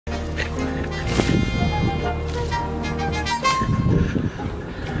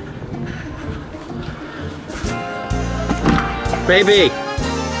Baby!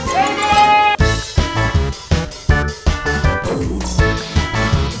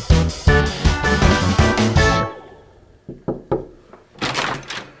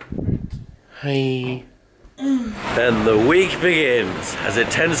 Hey. And the week begins, as it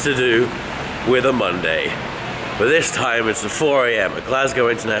tends to do, with a Monday. But this time it's at 4 AM at Glasgow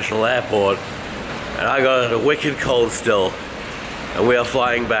International Airport, and I got a wicked cold still, and we are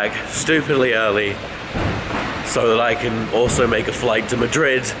flying back stupidly early so that I can also make a flight to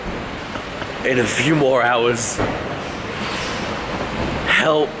Madrid in a few more hours.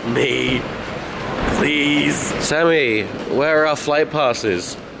 Help me, please. Sammy, where are our flight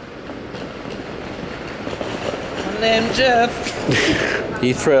passes? My name's Jeff.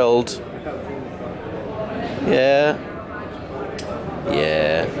 You thrilled? Yeah.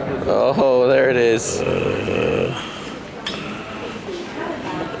 Yeah. Oh, there it is.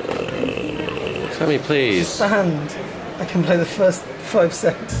 Sammy, please. Stand. I can play the first 5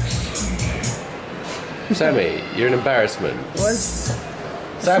 seconds. Sammy, you're an embarrassment. What?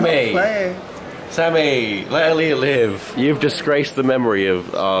 Sammy! Sammy, let Elliot live. You've disgraced the memory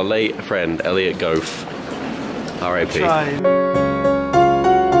of our late friend, Elliot Goff. R.I.P.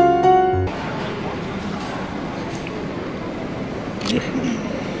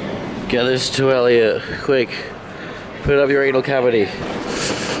 Get this to Elliot, quick. Put it up your anal cavity.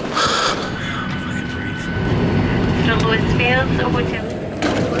 Oh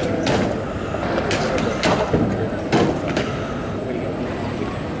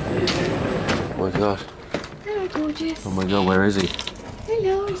my god. Hello, gorgeous. Oh my god, where is he?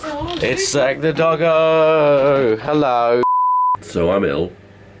 Hello, it's all. It's Zack the doggo! Hello! So I'm ill.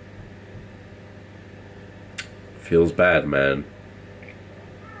 Feels bad, man.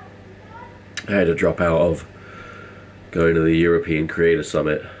 I had to drop out of going to the European Creator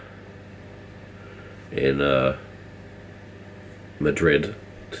Summit in Madrid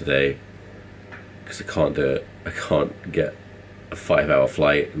today because I can't do it. I can't get a 5-hour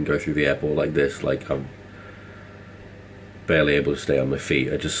flight and go through the airport like this. Like, I'm barely able to stay on my feet.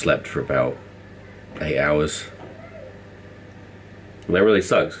 I just slept for about 8 hours. And that really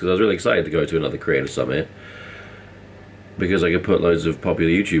sucks because I was really excited to go to another Creator Summit because I could put loads of popular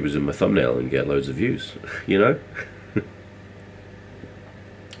YouTubers in my thumbnail and get loads of views, you know?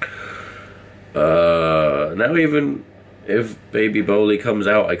 Now even if Baby Bowley comes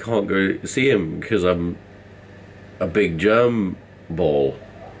out, I can't go see him because I'm a big germ ball.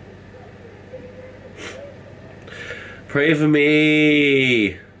 Pray for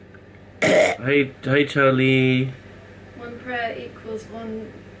me! Hey Charlie. One prayer equals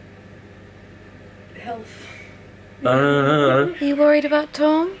one health. Are you worried about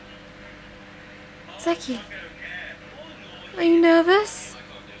Tom? Zeki, are you nervous?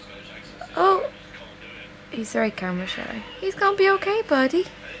 Oh, he's very camera shy. He's gonna be okay, buddy.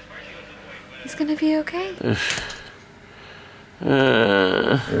 He's gonna be okay.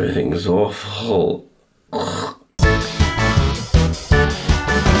 Everything's awful.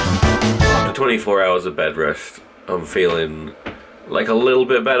 After 24 hours of bed rest, I'm feeling like a little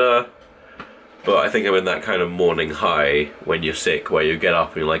bit better. But I think I'm in that kind of morning high when you're sick, where you get up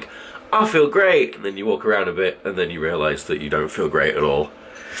and you're like, I feel great, and then you walk around a bit, and then you realise that you don't feel great at all.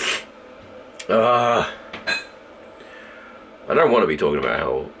 I don't want to be talking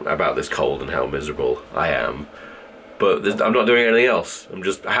about this cold and how miserable I am, but I'm not doing anything else. I'm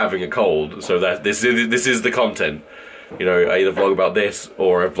just having a cold, so that this is the content. You know, I either vlog about this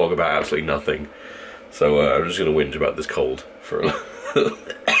or I vlog about absolutely nothing. So I'm just going to whinge about this cold for a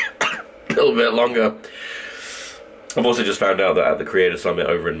little bit longer. I've also just found out that at the Creator Summit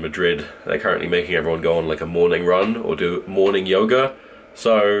over in Madrid, they're currently making everyone go on like a morning run or do morning yoga.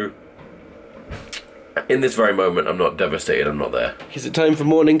 So in this very moment, I'm not devastated I'm not there. Is it time for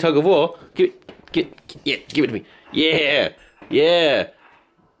morning tug of war? Give it to me. Yeah, yeah.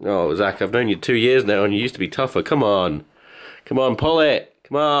 Oh, Zach, I've known you 2 years now, and you used to be tougher. Come on, pull it.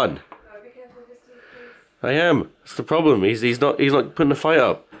 Come on. I am. That's the problem. He's not putting a fight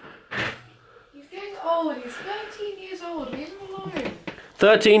up. He's getting old. He's 13 years old. Leave him alone.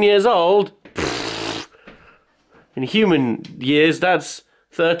 13 years old? In human years, that's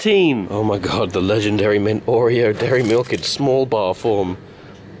 13. Oh my god, the legendary mint Oreo dairy milk in small bar form.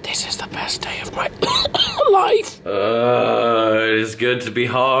 This is the best day of my life. It is good to be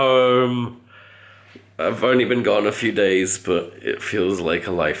home. I've only been gone a few days, but it feels like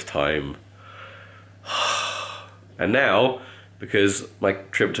a lifetime. And now, because my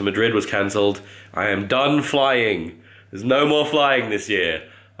trip to Madrid was cancelled, I am done flying. There's no more flying this year.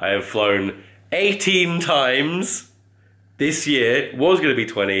 I have flown 18 times this year. It was going to be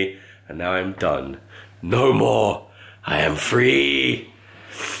 20, and now I'm done. No more. I am free.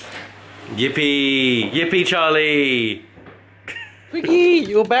 Yippee! Yippee, Charlie! Ricky,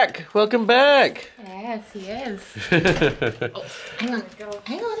 you're back. Welcome back. Yes, he is. Oh, hang on.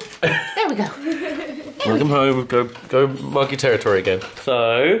 Hang on. There we go. Welcome home. Go mark your territory again.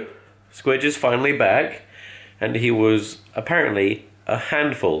 So, Squidge is finally back, and he was apparently a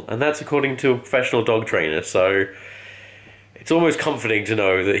handful, and that's according to a professional dog trainer, so it's almost comforting to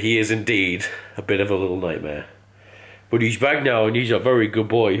know that he is indeed a bit of a little nightmare. But he's back now, and he's a very good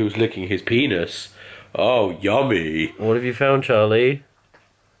boy who's licking his penis. Oh, yummy. What have you found, Charlie?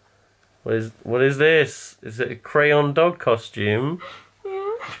 What is this? Is it a crayon dog costume?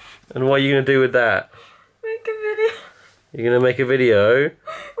 Yeah. And what are you going to do with that? Make a video. You're going to make a video?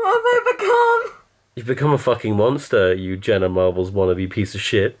 What have I become? You've become a fucking monster, you Jenna Marbles wannabe piece of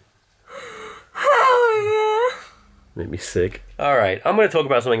shit. Oh, yeah. Made me sick. Alright, I'm going to talk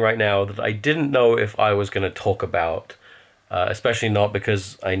about something right now that I didn't know if I was going to talk about. Especially not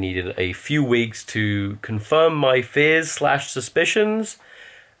because I needed a few weeks to confirm my fears/suspicions.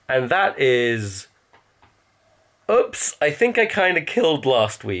 And that is... Oops, I think I kind of killed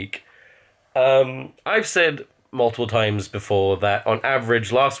last week. I've said multiple times before that on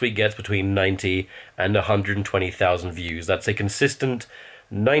average last week gets between 90 and 120,000 views. That's a consistent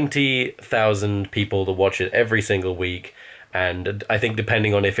 90,000 people that watch it every single week. And I think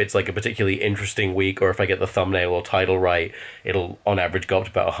depending on if it's like a particularly interesting week or if I get the thumbnail or title right, it'll on average go up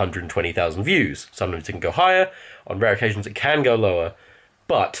to about 120,000 views. Sometimes it can go higher, on rare occasions it can go lower.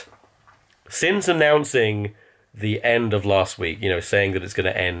 But since announcing the end of last week, you know, saying that it's going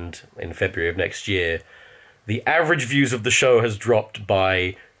to end in February of next year, the average views of the show has dropped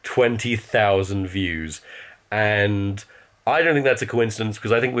by 20,000 views. And I don't think that's a coincidence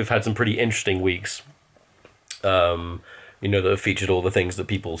because I think we've had some pretty interesting weeks. You know, that have featured all the things that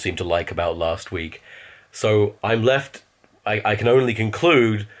people seem to like about last week. So I'm left, I can only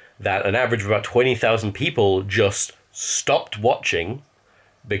conclude that an average of about 20,000 people just stopped watching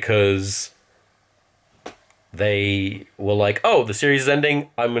because they were like, oh, the series is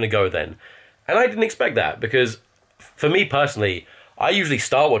ending, I'm going to go then. And I didn't expect that because for me personally, I usually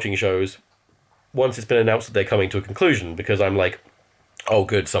start watching shows once it's been announced that they're coming to a conclusion because I'm like, oh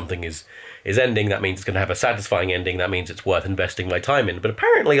good, something is ending, that means it's going to have a satisfying ending, that means it's worth investing my time in. But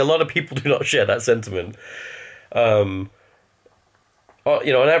apparently a lot of people do not share that sentiment. You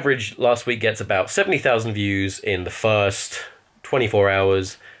know, on average, last week gets about 70,000 views in the first 24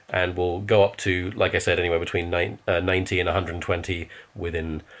 hours, and will go up to, like I said, anywhere between 90 and 120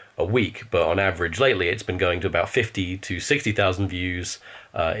 within a week. But on average, lately, it's been going to about 50 to 60,000 views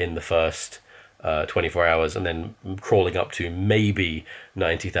in the first 24 hours, and then crawling up to maybe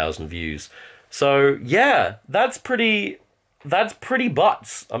 90,000 views. So yeah, that's pretty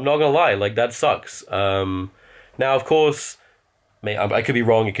butts. I'm not gonna lie, like that sucks. Now of course, I could be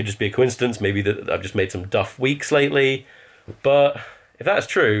wrong. It could just be a coincidence. Maybe that I've just made some duff weeks lately. But if that's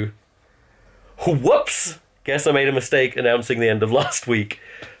true, whoops! Guess I made a mistake announcing the end of last week.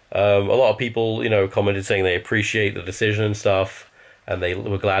 A lot of people, you know, commented saying they appreciate the decision and stuff, and they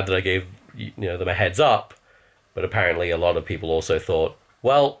were glad that I gave them a heads up, but apparently a lot of people also thought,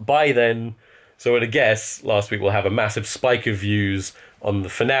 well, bye then. So at a guess, last week we'll have a massive spike of views on the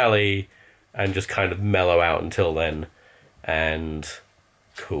finale and just kind of mellow out until then. And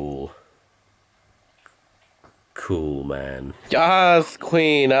cool, man. Yes,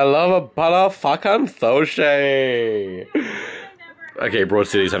 Queen, I love a motherfucking sushi. Okay, Broad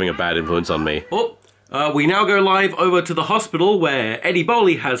City's having a bad influence on me. Oh. We now go live over to the hospital where Eddie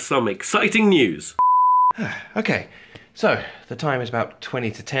Bowley has some exciting news. Okay, so the time is about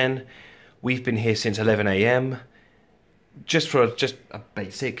 20 to 10. We've been here since 11 a.m. Just a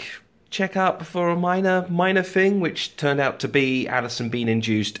basic checkup for a minor thing, which turned out to be Alison being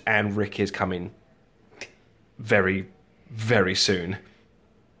induced and Rick is coming very, very soon.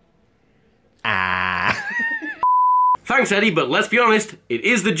 Thanks, Eddie, but let's be honest, it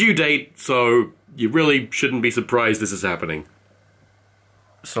is the due date, so you really shouldn't be surprised this is happening.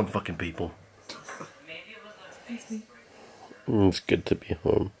 Some fucking people. It's good to be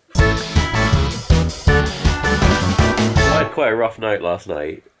home. I had quite a rough night last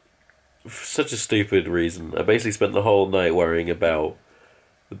night. For such a stupid reason. I basically spent the whole night worrying about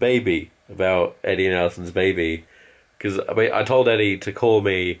the baby. About Eddie and Alison's baby. Because I told Eddie to call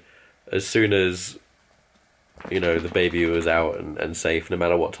me as soon as, you know, the baby was out and safe, no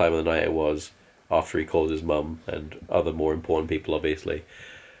matter what time of the night it was, after he called his mum and other more important people, obviously.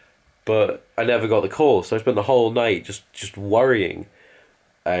 But I never got the call, so I spent the whole night just worrying.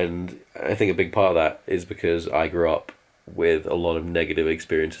 And I think a big part of that is because I grew up with a lot of negative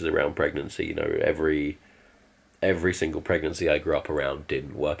experiences around pregnancy. You know, every every single pregnancy I grew up around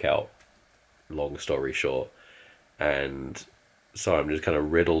didn't work out, long story short. And so I'm just kind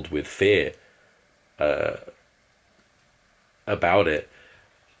of riddled with fear about it.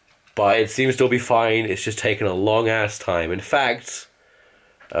 But it seems to be fine. It's just taken a long ass time. In fact,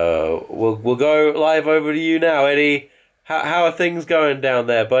 we'll go live over to you now, Eddie. How are things going down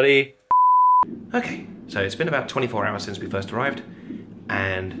there, buddy? Okay, so it's been about 24 hours since we first arrived,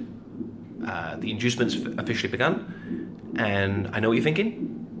 and the inducement's officially begun, and I know what you're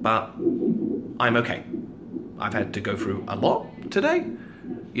thinking, but I'm okay. I've had to go through a lot today.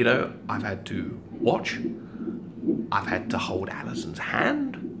 You know, I've had to watch. I've had to hold Alison's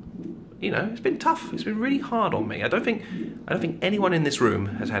hand. You know, it's been tough. It's been really hard on me. I don't think anyone in this room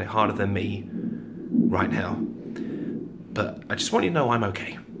has had it harder than me right now. But I just want you to know I'm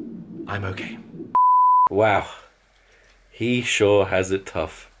okay. I'm okay. Wow. He sure has it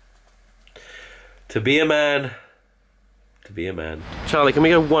tough. To be a man. To be a man. Charlie, can we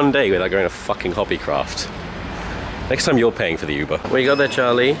go one day without going to fucking Hobbycraft? Next time you're paying for the Uber. What you got there,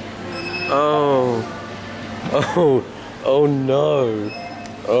 Charlie? Oh. Oh. Oh no.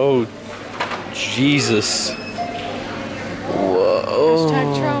 Oh. Jesus. Whoa.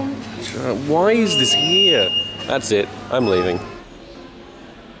 Hashtag Trump. Why is this here? That's it. I'm leaving.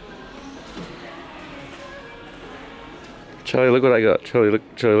 Charlie, look what I got. Charlie, look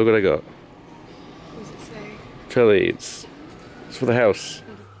what I got. What does it say? Charlie, it's for the house.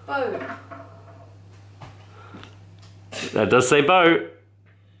 Boat. That does say boat.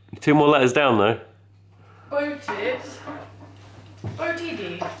 2 more letters down though. Boated.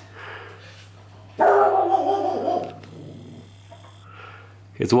 Boated.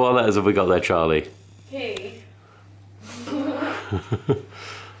 It's what letters have we got there, Charlie? P.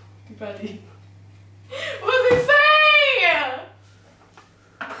 Buddy. What does it say?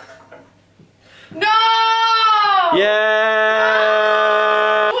 No! Yeah!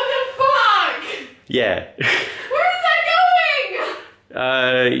 What the fuck? Yeah. Where is that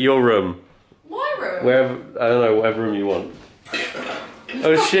going? Your room. My room? Wherever, I don't know, whatever room you want.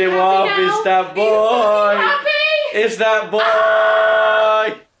 Oh shit, happy what? now? It's that Are you boy! fucking happy? It's that boy!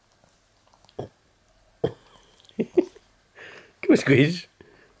 Come on, Squidge.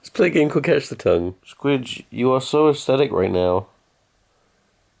 Let's play a game called Catch the Tongue. Squidge, you are so aesthetic right now.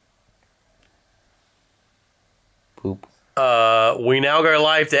 Poop. We now go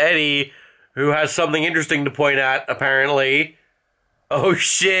live to Eddie, who has something interesting to point at, apparently. Oh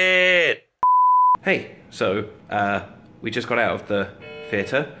shit! Hey, so, we just got out of the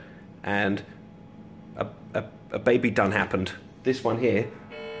theatre, and a baby done happened. This one here,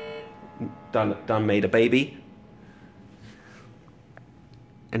 done made a baby.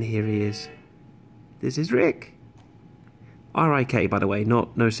 And here he is. This is Rick. R-I-K, by the way,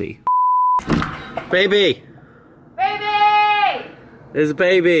 no C. Baby! Baby! There's a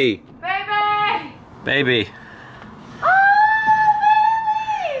baby! Baby! Baby.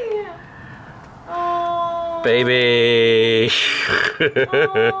 Oh, Baby! baby!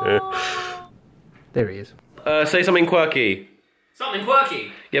 There he is. Say something quirky. Something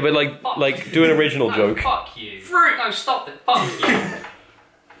quirky. Yeah, but like do an original No, joke. fuck you. Fruit! No, stop it. Fuck you.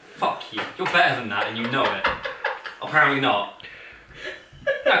 Fuck you. You're better than that and you know it. Apparently not.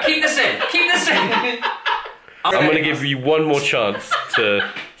 No, keep this in. Keep this in. I'm gonna give you one more chance to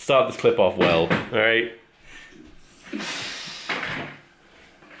start this clip off well, alright?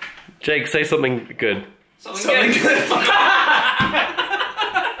 Jake, say something good. Something good.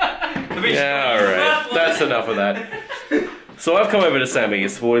 Yeah, alright. That's enough of that. So I've come over to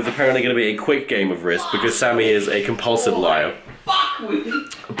Sammy's for what is apparently going to be a quick game of Risk because Sammy is a compulsive liar.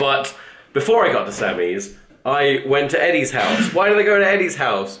 But before I got to Sammy's, I went to Eddie's house. Why did I go to Eddie's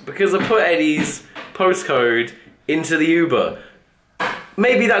house? Because I put Eddie's postcode into the Uber.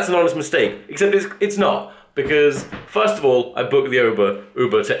 Maybe that's an honest mistake, except it's not. Because, first of all, I booked the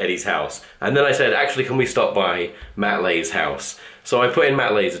Uber to Eddie's house. And then I said, actually, can we stop by Matt Lay's house? So I put in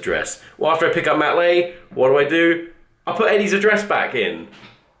Matt Lay's address. Well, after I pick up Matt Lay, what do? I put Eddie's address back in.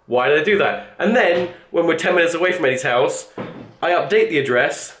 Why did I do that? And then, when we're 10 minutes away from Eddie's house, I update the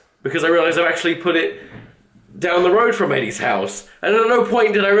address because I realised I've actually put it down the road from Eddie's house. And at no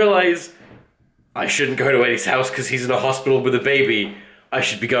point did I realise I shouldn't go to Eddie's house because he's in a hospital with a baby. I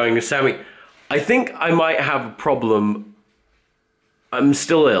should be going to Sammy. I think I might have a problem. I'm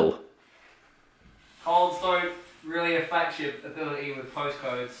still ill. Colds don't really affect your ability with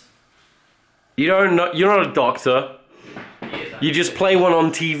postcodes. You're not a doctor. You just play one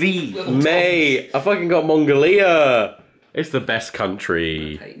on TV. Mate, I fucking got Mongolia. It's the best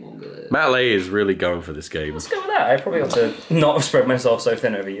country. Matt Lay is really going for this game. What's going on? I probably ought to not have spread myself so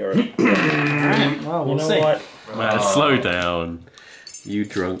thin over Europe. Well, we'll see. What? Man, slow down. You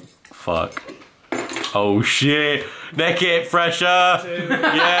drunk fuck. Oh shit! Neck it, fresher!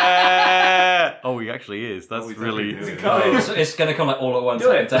 Yeah! Oh, he actually is. That's really. It's gonna come like all at once.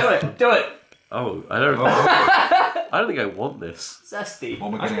 Do it. Oh, I don't think I want this. Zesty.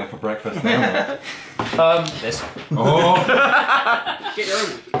 What am I getting out for breakfast now? This. Oh! Get your own.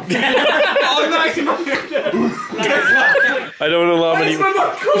 Oh, nice! I don't want to alarm anyone.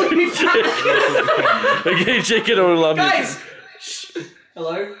 Okay, chicken, I don't alarm you. Guys! Shh.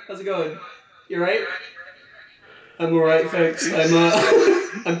 Hello, how's it going? You right? I'm alright, thanks.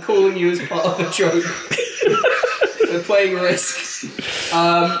 I'm calling you as part of a joke. We're playing Risk.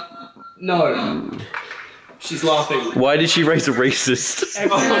 No. She's laughing. Why did she raise a racist?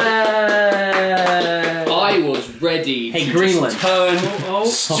 I was ready Hey, to Greenland.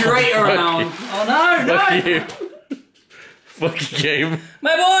 just turn straight around. Oh no, Fuck you. Fuck you, game.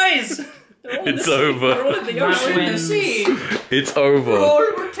 My boys! It's over. It's over.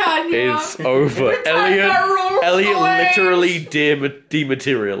 It's over. Elliot literally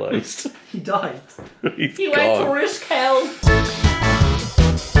dematerialized. He died. He went to Risk hell.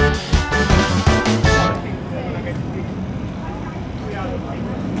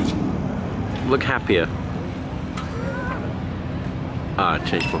 Look happier. Ah, I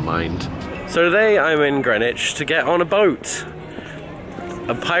changed my mind. So today I'm in Greenwich to get on a boat.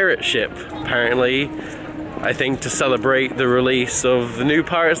 A pirate ship, apparently. I think to celebrate the release of the new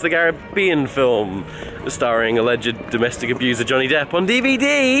Pirates of the Caribbean film, starring alleged domestic abuser Johnny Depp on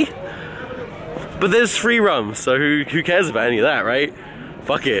DVD. But there's free rum, so who cares about any of that, right?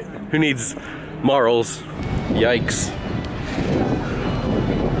 Fuck it. Who needs morals? Yikes.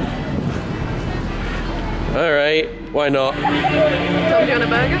 Alright, why not? Tom, do you want a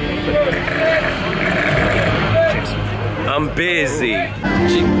burger? I'm busy.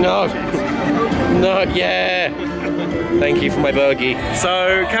 No, yeah. Thank you for my burgie.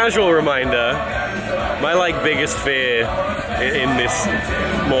 So, casual reminder, my biggest fear in this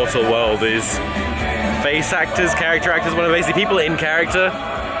mortal world is face actors, character actors, one of basically people in character.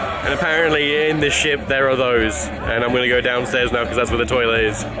 And apparently in this ship there are those. And I'm gonna go downstairs now because that's where the toilet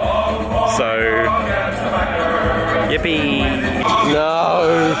is. So, yippee.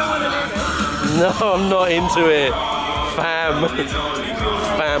 No, I'm not into it. Fam,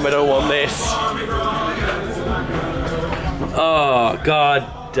 I don't want this. Oh,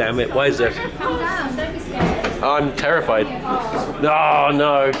 god damn it, why is it? I'm terrified.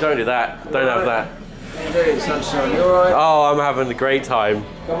 No, don't do that. Don't have that. How you doing, sunshine? You alright? Oh, I'm having a great time.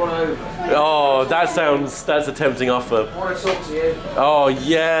 Come on over. Oh, that's a tempting offer. I want to talk to you. Oh,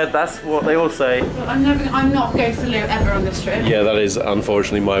 yeah, that's what they all say. I'm not going to live ever on this trip. Yeah, that is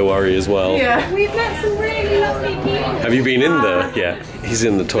unfortunately my worry as well. Yeah. We've met some really lovely people. Have you been in there? Yeah. He's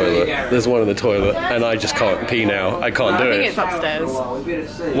in the toilet. There's one in the toilet, and I just can't pee now. I can't do I think it. it's upstairs.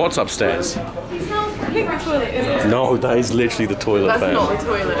 What's upstairs? I think the toilet is. No, that is literally the toilet, That's fam. not the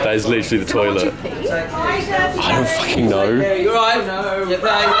toilet. That is literally the toilet. I don't fucking know. Yeah, you alright? No. You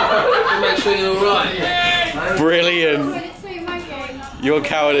thanks. Make sure you're alright. Brilliant. Your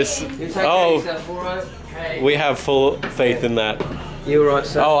cowardice. Oh, we have full faith in that. You alright,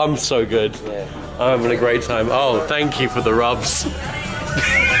 sir? Oh, I'm so good. Yeah. I'm having a great time. Oh, thank you for the rubs.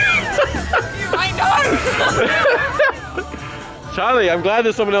 I know! Charlie, I'm glad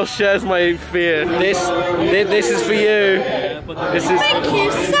that someone else shares my fear. This is for you. This is. Thank you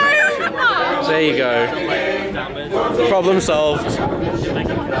so much! There you go. Problem solved.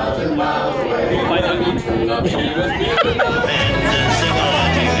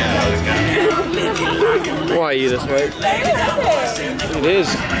 Why are you this way? It is.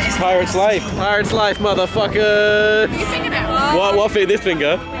 It's Pirate's life. Pirate's life, motherfucker. What finger? This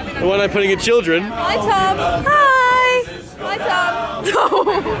finger? The one I'm putting in children. Hi, Tom. Hi. Hi, Tom.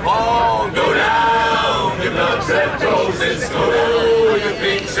 Oh, go down, your nuts and roses, go down, your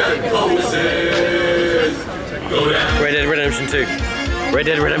pinks and roses, go down. Red Dead Redemption 2. Red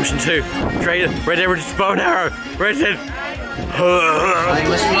Dead Redemption 2. Red Dead Redemption Bow and Arrow. Red Dead.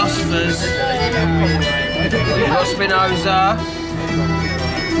 Famous philosophers. Spinoza,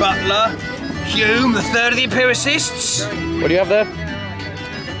 Butler, Hume, the third of the empiricists. What do you have there?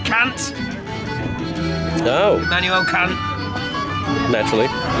 Kant, Oh, Immanuel Kant. naturally.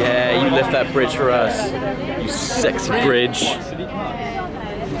 Yeah, you lift that bridge for us. You sexy bridge.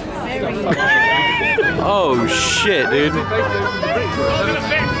 Oh shit, dude.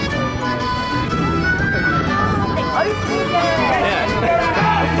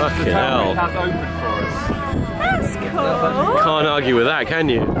 Fucking hell. That's cool. Can't argue with that, can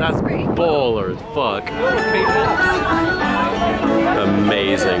you? That's baller as fuck.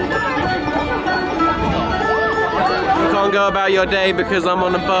 Amazing. You can't go about your day because I'm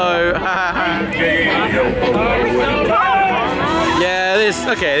on a boat. Yeah, this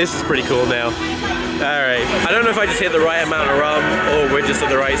is pretty cool now. Alright. I don't know if I just hit the right amount of rum or we're just at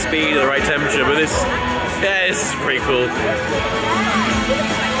the right speed, the right temperature, but this is pretty cool.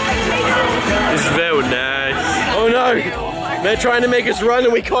 This is very nice. Oh no! They're trying to make us run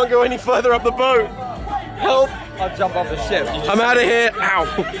and we can't go any further up the boat. Help! I'll jump off the ship. I'm out of here. Ow!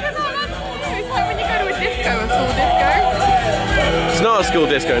 It's like when you go to a disco, a school disco. It's not a school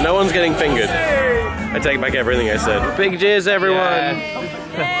disco. No one's getting fingered. I take back everything I said. Big cheers, everyone.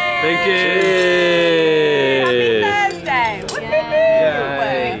 Yeah. Big cheers. Happy Thursday.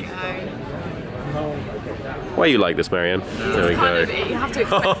 Why you like this, Marianne? There we go. You have to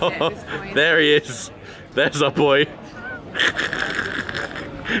expect it at this point. There he is. There's our boy.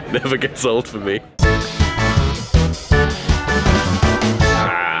 Never gets old for me.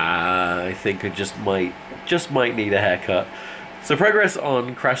 I think I just might need a haircut. So progress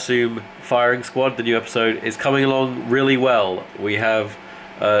on Crash Zoom Firing Squad, the new episode, is coming along really well. We have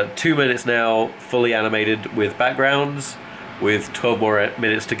 2 minutes now fully animated with backgrounds, with 12 more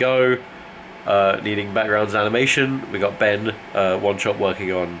minutes to go, needing backgrounds and animation. We got Ben, One Shot,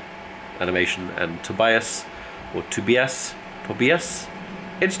 working on animation, and Tobias,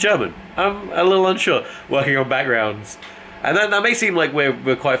 it's German, I'm a little unsure, working on backgrounds. And that may seem like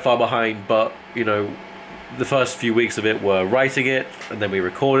we're quite far behind, but, you know, the first few weeks of it were writing it, and then we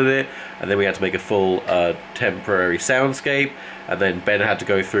recorded it, and then we had to make a full temporary soundscape, and then Ben had to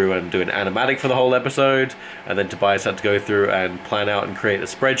go through and do an animatic for the whole episode, and then Tobias had to go through and plan out and create a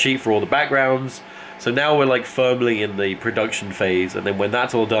spreadsheet for all the backgrounds. So now we're like firmly in the production phase, and then when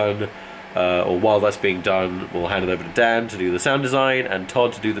that's all done, or while that's being done, we'll hand it over to Dan to do the sound design, and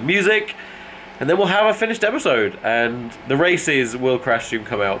Todd to do the music. And then we'll have a finished episode, and the race is, will Crash Zoom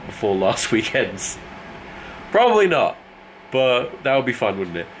come out before last weekend's? Probably not, but that would be fun,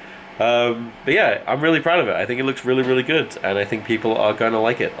 wouldn't it? But yeah, I'm really proud of it. I think it looks really, really good, and I think people are going to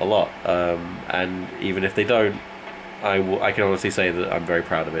like it a lot. And even if they don't, I can honestly say that I'm very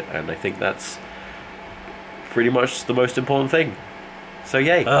proud of it, and I think that's pretty much the most important thing. So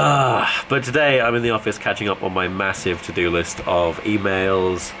yay. But today I'm in the office catching up on my massive to-do list of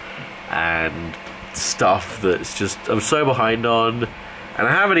emails and stuff that's just I'm so behind on, and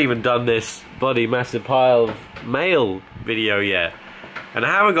I haven't even done this bloody massive pile of mail video yet, and I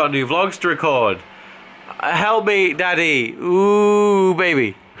haven't got new vlogs to record. Help me, Daddy. Ooh,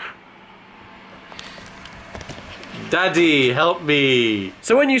 baby. Daddy, help me.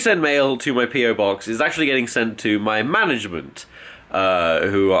 So when you send mail to my PO box, it's actually getting sent to my management,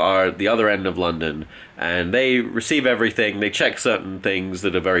 who are the other end of London, and they receive everything. They check certain things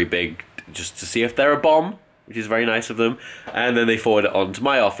that are very big just to see if they're a bomb, which is very nice of them, and then they forward it on to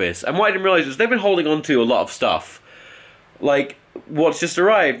my office. And what I didn't realise is they've been holding on to a lot of stuff, like what's just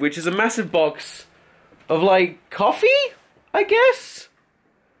arrived, which is a massive box of like coffee, I guess.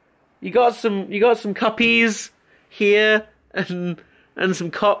 You got some cuppies here and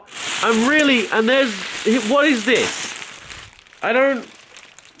some cup. And there's, what is this? I don't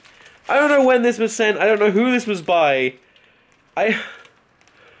know when this was sent. I don't know who this was by.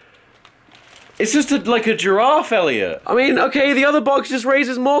 It's just like a giraffe, Elliot. I mean, okay, the other box just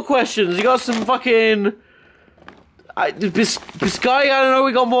raises more questions. You got some fucking Biscay, I don't know,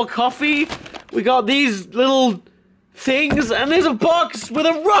 we got more coffee. We got these little things, and there's a box with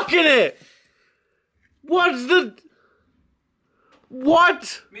a rock in it. What's the...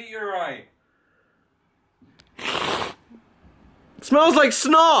 What? Meteorite. Smells like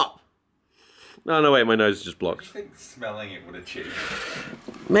snot. Oh, no, wait, my nose is just blocked. I think smelling it would achieve.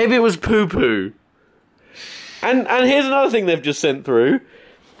 Maybe it was poo-poo. And here's another thing they've just sent through.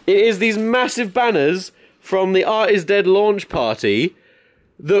 It is these massive banners from the Art is Dead launch party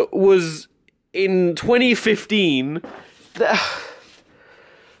that was in 2015.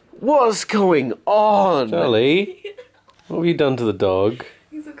 What's going on? Charlie, what have you done to the dog?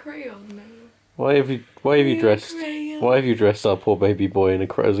 He's a crayon now. Why have you dressed our poor baby boy in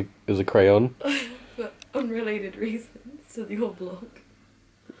as a crayon? For unrelated reasons to your vlog.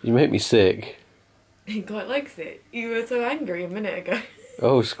 You make me sick. He quite likes it. You were so angry a minute ago.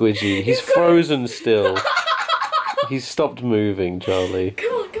 Oh, Squidgy, he's frozen still. He's stopped moving, Charlie.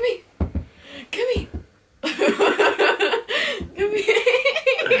 Come on, come here. Come here. Come here.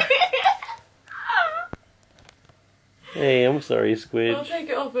 Hey, I'm sorry, Squid. I'll take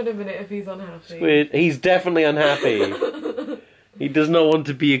it off in a minute if he's unhappy. Squid, he's definitely unhappy. He does not want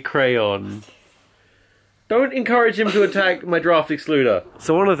to be a crayon. Don't encourage him to attack my draft excluder.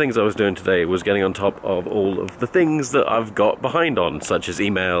 So one of the things I was doing today was getting on top of all of the things that I've got behind on, such as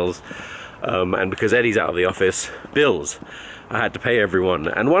emails, And because Eddie's out of the office, bills. I had to pay everyone.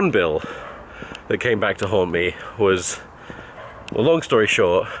 And one bill that came back to haunt me was, well, long story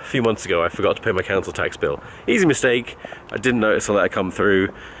short, a few months ago I forgot to pay my council tax bill. Easy mistake, I didn't notice a letter come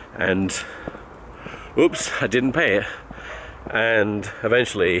through, and oops, I didn't pay it. And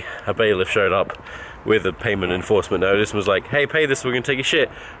eventually a bailiff showed up with a payment enforcement notice and was like, hey, pay this, we're gonna take your shit.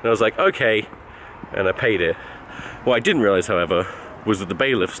 And I was like, okay, and I paid it. What I didn't realize, however, was that the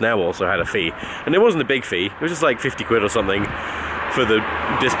bailiffs now also had a fee. And it wasn't a big fee, it was just like 50 quid or something for the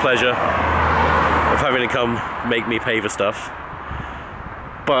displeasure of having to come make me pay for stuff.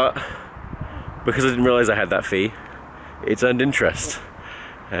 But because I didn't realize I had that fee, it's earned interest.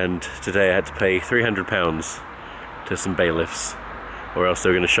 And today I had to pay £300 to some bailiffs, or else they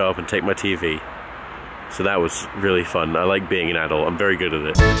were going to show up and take my TV. So that was really fun. I like being an adult, I'm very good at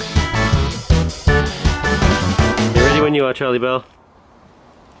it. You ready when you are, Charlie Bell?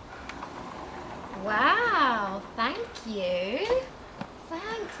 Wow, thank you.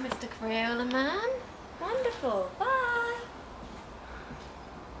 Thanks, Mr. Crayola Man. Wonderful. Bye.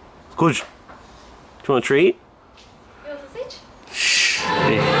 Good. Do you want a treat? Your sausage?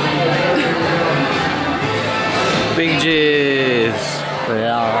 Big jizz.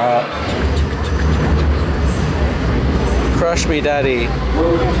 Crush me, daddy.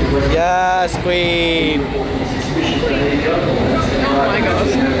 Yes, queen. Oh my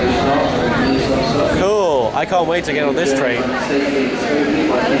gosh. Cool. I can't wait to get on this train.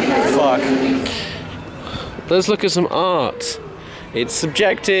 Fuck. Let's look at some art. It's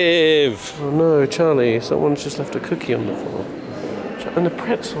subjective. Oh no, Charlie, someone's just left a cookie on the floor. And a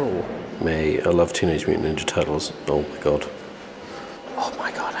pretzel. May, I love Teenage Mutant Ninja Turtles. Oh my god. Oh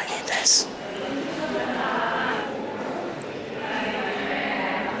my god, I need this.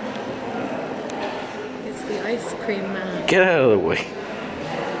 It's the ice cream man. Get out of the way.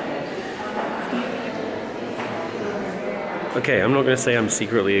 Okay, I'm not going to say I'm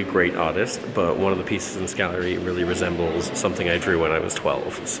secretly a great artist, but one of the pieces in this gallery really resembles something I drew when I was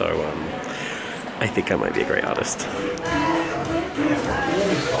 12, so I think I might be a great artist.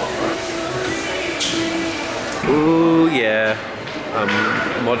 Ooh, yeah.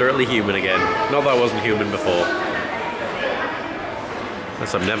 I'm moderately human again. Not that I wasn't human before.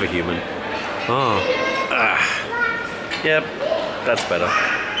 Unless I'm never human. Oh. Ah. Yep, that's better.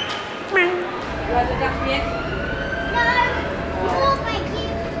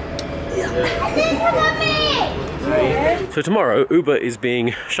 So tomorrow, Uber is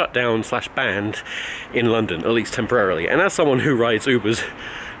being shut down / banned in London, at least temporarily. And as someone who rides Ubers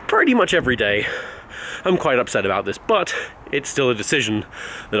pretty much every day, I'm quite upset about this, but it's still a decision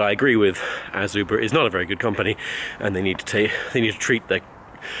that I agree with, as Uber is not a very good company, and they need to treat their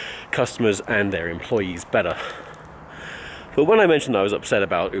customers and their employees better. But when I mentioned I was upset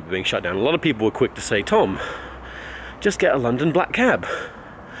about Uber being shut down, a lot of people were quick to say, Tom, just get a London black cab.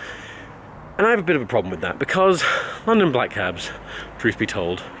 And I have a bit of a problem with that, because London black cabs, truth be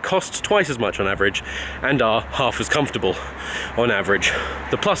told, cost twice as much on average and are half as comfortable on average.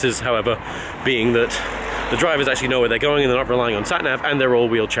 The pluses, however, being that the drivers actually know where they're going and they're not relying on sat-nav, and they're all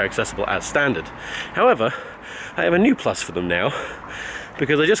wheelchair accessible as standard. However, I have a new plus for them now,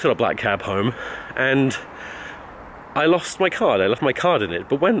 because I just got a black cab home and I lost my card. I left my card in it,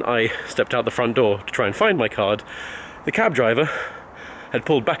 but when I stepped out the front door to try and find my card, the cab driver had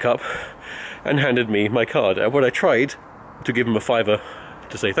pulled back up and handed me my card. And when I tried to give him a £5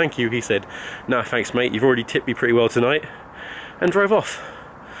 to say thank you, he said, nah, thanks mate, you've already tipped me pretty well tonight, and drove off.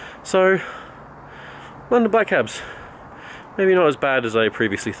 So, London black cabs, maybe not as bad as I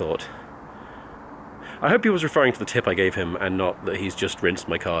previously thought. I hope he was referring to the tip I gave him and not that he's just rinsed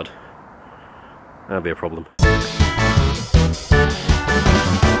my card. That'd be a problem.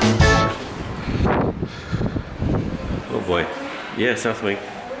 Oh boy. Yeah, South Wing.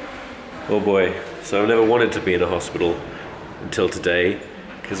 Oh boy. So I've never wanted to be in a hospital until today,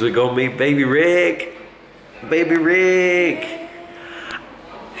 because we're gonna meet Baby Rick! Baby Rick!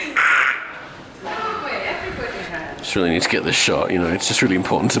 Just really need to get this shot, you know, it's just really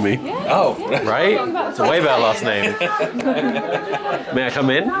important to me. Yeah, Oh, yeah. Right? It's a way better last name. May I come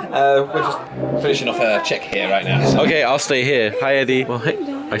in? we're just finishing off a check here right now. So. Okay, I'll stay here. Hi Eddie. Well, hey.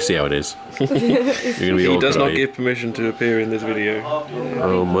 I see how it is. You're gonna be He does awkward, not give permission to appear in this video.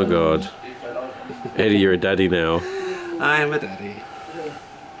 Oh my god. Eddie, you're a daddy now. I am a daddy.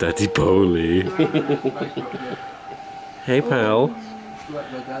 Daddy Polly. Hey pal.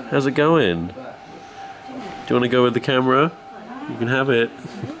 How's it going? Do you want to go with the camera? You can have it.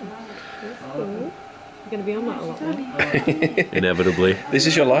 You're gonna be on that a lot more. Inevitably. This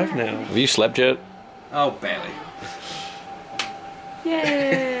is your life now. Have you slept yet? Oh, barely.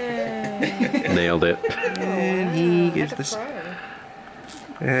 Yay! Nailed it. And he gives this.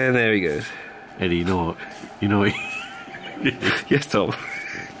 And there he goes. Eddie, you know what? You know what? Yes, Tom.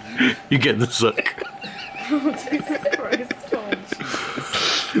 You get the suck. Oh, Jesus Christ, Tom.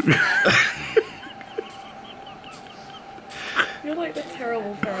 You're like the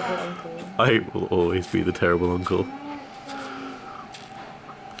terrible, terrible uncle. I will always be the terrible uncle.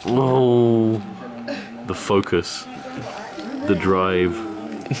 Oh, the focus, the drive,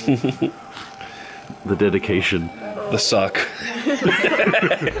 the dedication, the suck.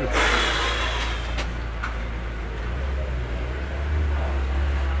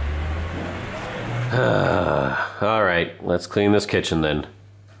 Alright, let's clean this kitchen then.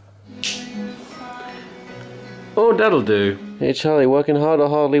 Oh, that'll do. Hey Charlie, working hard or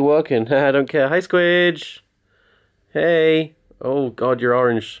hardly working? I don't care. Hi Squidge! Hey! Oh god, you're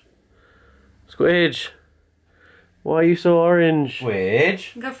orange. Squidge! Why are you so orange?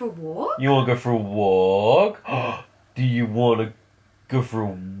 Squidge? Go for a walk? You want to go for a walk? Do you want to go for a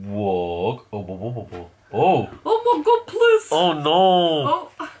walk? Oh, oh. Oh my god, please! Oh no!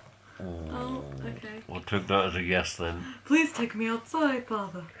 Oh. Oh, okay. We'll take that as a yes then. Please take me outside,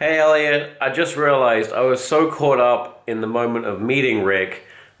 Father. Hey Elliot, I just realized I was so caught up in the moment of meeting Rick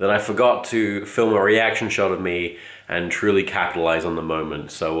that I forgot to film a reaction shot of me and truly capitalize on the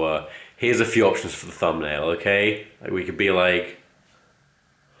moment. So here's a few options for the thumbnail, okay? Like we could be like...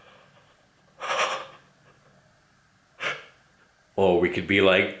 Or we could be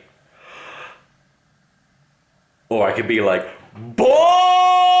like... Or I could be like... Boy!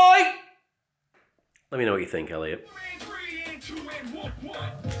 Let me know what you think, Elliot.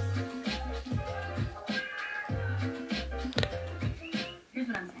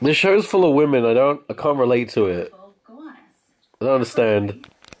 This show's full of women. I can't relate to it. I don't understand.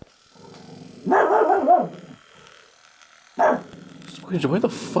 Squidge, why the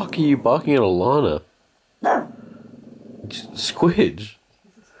fuck are you barking at Alana? Squidge,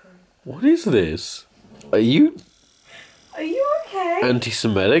 what is this? Are you okay?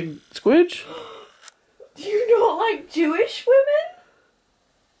 anti-Semitic, Squidge? Do you not like Jewish women?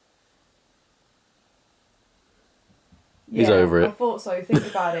 He's over it. I thought so. Think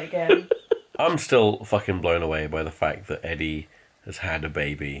about it again. I'm still fucking blown away by the fact that Eddie has had a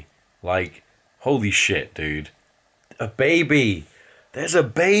baby. Like, holy shit, dude. A baby! There's a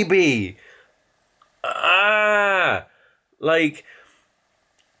baby! Ah! Like,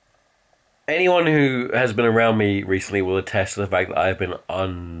 anyone who has been around me recently will attest to the fact that I've been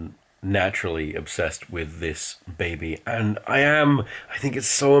unnaturally obsessed with this baby. And I think it's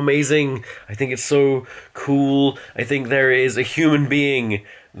so amazing. I think it's so cool. I think there is a human being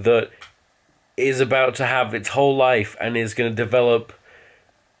that is about to have its whole life and is going to develop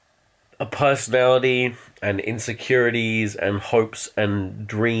a personality and insecurities and hopes and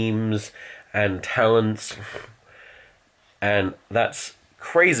dreams and talents. And that's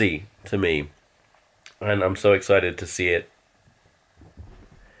crazy to me. And I'm so excited to see it.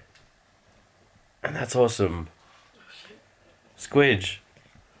 And that's awesome. Squidge.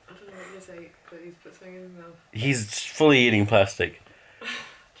 I don't know what he's ate, but he's put something in his mouth. He's fully eating plastic.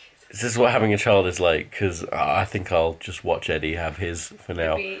 This is what having a child is like, because I think I'll just watch Eddie have his for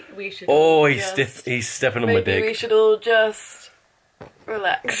now. Maybe we should he's stepping on my dick. Maybe we should all just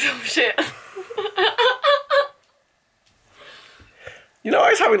relax. Oh shit. You know, I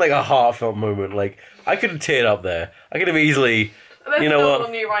was having like a heartfelt moment. Like, I could have teared up there. I could have easily... Let's you know film what?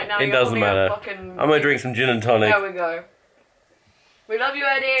 on you right now. It You're doesn't holding a matter. fucking- I'm going to drink some gin and tonic. There we go. We love you,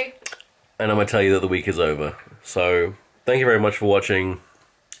 Eddie. And I'm going to tell you that the week is over. So, thank you very much for watching.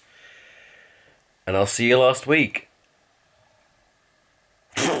 And I'll see you last week.